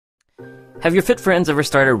Have your fit friends ever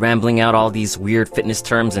started rambling out all these weird fitness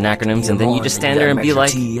terms and acronyms, and then you just stand there and be like,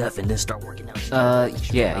 TF and then start working out.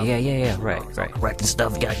 Right. Correct and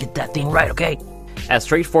stuff, you gotta get that thing right, okay? As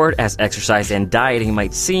straightforward as exercise and dieting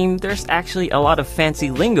might seem, there's actually a lot of fancy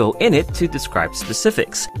lingo in it to describe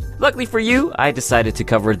specifics. Luckily for you, I decided to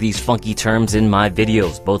cover these funky terms in my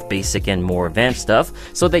videos, both basic and more advanced stuff,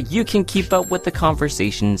 so that you can keep up with the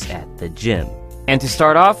conversations at the gym. And to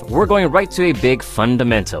start off, we're going right to a big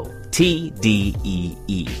fundamental.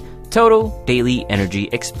 TDEE, Total Daily Energy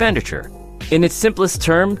Expenditure. In its simplest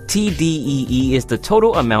term, TDEE is the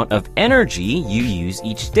total amount of energy you use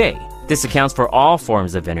each day. This accounts for all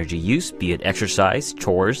forms of energy use, be it exercise,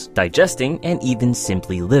 chores, digesting, and even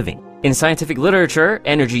simply living. In scientific literature,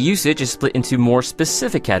 energy usage is split into more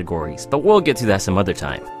specific categories, but we'll get to that some other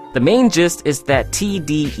time. The main gist is that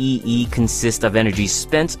TDEE consists of energy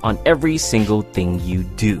spent on every single thing you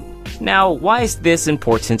do. Now, why is this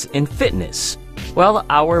important in fitness? Well,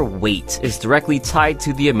 our weight is directly tied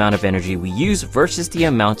to the amount of energy we use versus the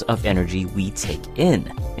amount of energy we take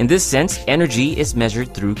in. In this sense, energy is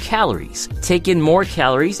measured through calories. Take in more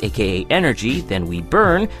calories, aka energy, than we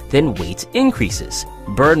burn, then weight increases.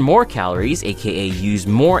 Burn more calories, aka use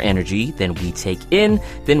more energy than we take in,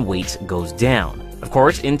 then weight goes down. Of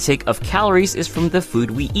course, intake of calories is from the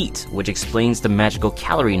food we eat, which explains the magical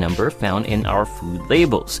calorie number found in our food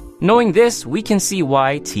labels. Knowing this, we can see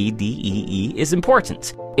why TDEE is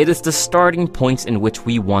important. It is the starting point in which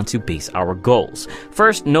we want to base our goals.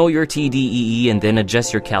 First, know your TDEE and then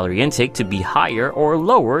adjust your calorie intake to be higher or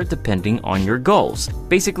lower depending on your goals.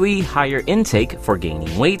 Basically, higher intake for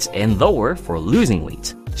gaining weight and lower for losing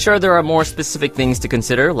weight. Sure, there are more specific things to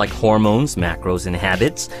consider, like hormones, macros, and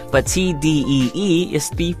habits, but TDEE is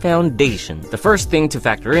the foundation, the first thing to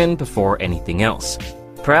factor in before anything else.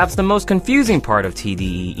 Perhaps the most confusing part of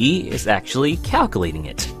TDEE is actually calculating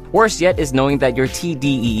it. Worse yet is knowing that your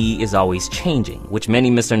TDEE is always changing, which many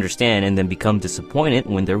misunderstand and then become disappointed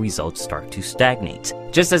when their results start to stagnate.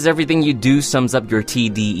 Just as everything you do sums up your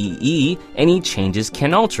TDEE, any changes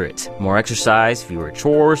can alter it. More exercise, fewer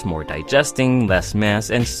chores, more digesting, less mass,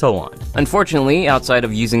 and so on. Unfortunately, outside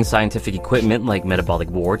of using scientific equipment like metabolic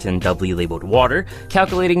wart and doubly labeled water,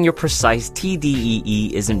 calculating your precise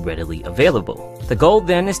TDEE isn't readily available. The goal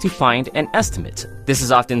then is to find an estimate. This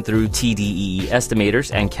is often through TDEE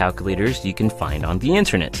estimators and calculators you can find on the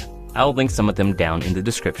internet. I'll link some of them down in the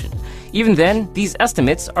description. Even then, these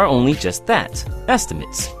estimates are only just that,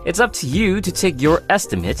 estimates. It's up to you to take your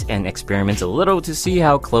estimate and experiment a little to see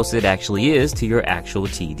how close it actually is to your actual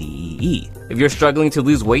TDEE. If you're struggling to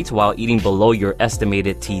lose weight while eating below your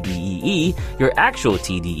estimated TDEE, your actual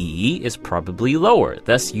TDEE is probably lower,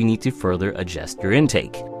 thus you need to further adjust your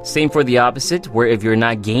intake. Same for the opposite, where if you're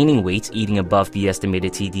not gaining weight eating above the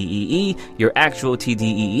estimated TDEE, your actual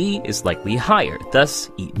TDEE is likely higher, thus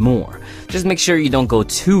eat more. Just make sure you don't go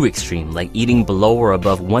too extreme, like eating below or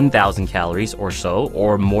above 1,000 calories or so,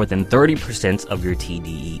 or more than 30% of your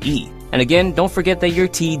TDEE. And again, don't forget that your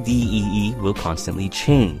TDEE will constantly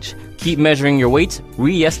change. Keep measuring your weight,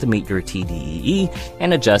 re-estimate your TDEE,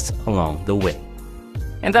 and adjust along the way.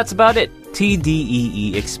 And that's about it.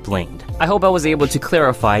 TDEE explained. I hope I was able to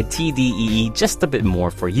clarify TDEE just a bit more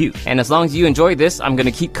for you. And as long as you enjoy this, I'm going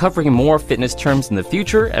to keep covering more fitness terms in the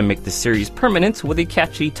future and make this series permanent with a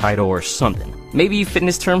catchy title or something. Maybe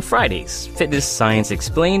Fitness Term Fridays, Fitness Science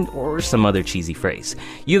Explained, or some other cheesy phrase.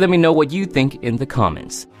 You let me know what you think in the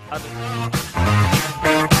comments.